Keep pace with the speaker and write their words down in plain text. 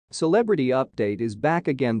Celebrity Update is back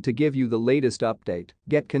again to give you the latest update.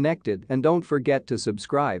 Get connected and don't forget to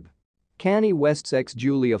subscribe. Kanye West's ex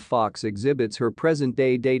Julia Fox exhibits her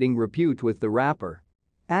present-day dating repute with the rapper.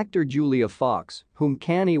 Actor Julia Fox, whom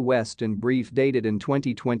Kanye West in brief dated in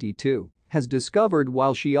 2022, has discovered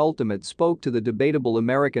while she ultimate spoke to the debatable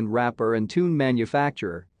American rapper and tune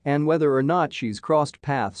manufacturer and whether or not she's crossed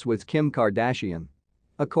paths with Kim Kardashian.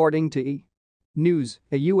 According to E! News,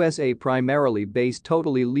 a USA primarily based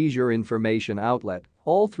totally leisure information outlet,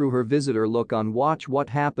 all through her visitor look on Watch What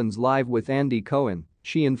Happens Live with Andy Cohen,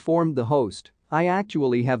 she informed the host, "I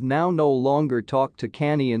actually have now no longer talked to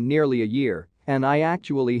Kanye in nearly a year, and I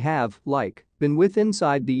actually have, been with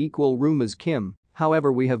inside the equal room as Kim, however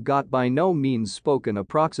we have got by no means spoken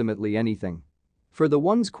approximately anything." For the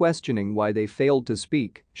ones questioning why they failed to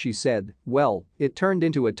speak, she said, "Well, it turned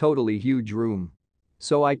into a totally huge room.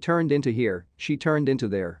 So I turned into here, she turned into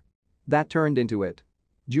there. That turned into it."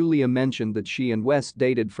 Julia mentioned that she and West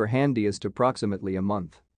dated for handiest approximately a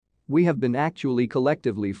month. "We have been actually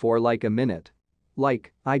collectively for like a minute.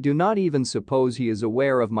 I do not even suppose he is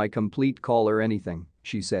aware of my complete call or anything,"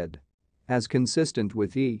 she said. As consistent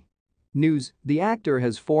with E! News, the actor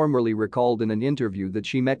has formerly recalled in an interview that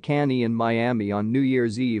she met Kanye in Miami on New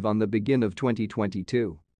Year's Eve on the begin of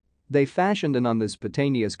 2022. They fashioned an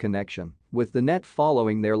spontaneous connection, with the net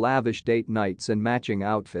following their lavish date nights and matching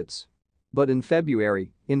outfits. But in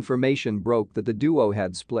February, information broke that the duo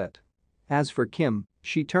had split. As for Kim,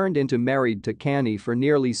 she turned into married to Kanye for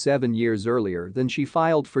nearly 7 years earlier than she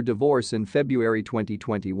filed for divorce in February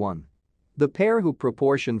 2021. The pair, who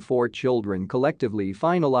proportion 4 children, collectively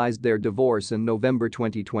finalized their divorce in November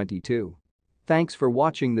 2022. Thanks for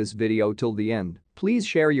watching this video till the end. Please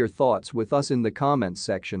share your thoughts with us in the comments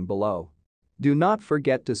section below. Do not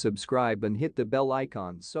forget to subscribe and hit the bell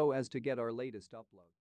icon so as to get our latest upload.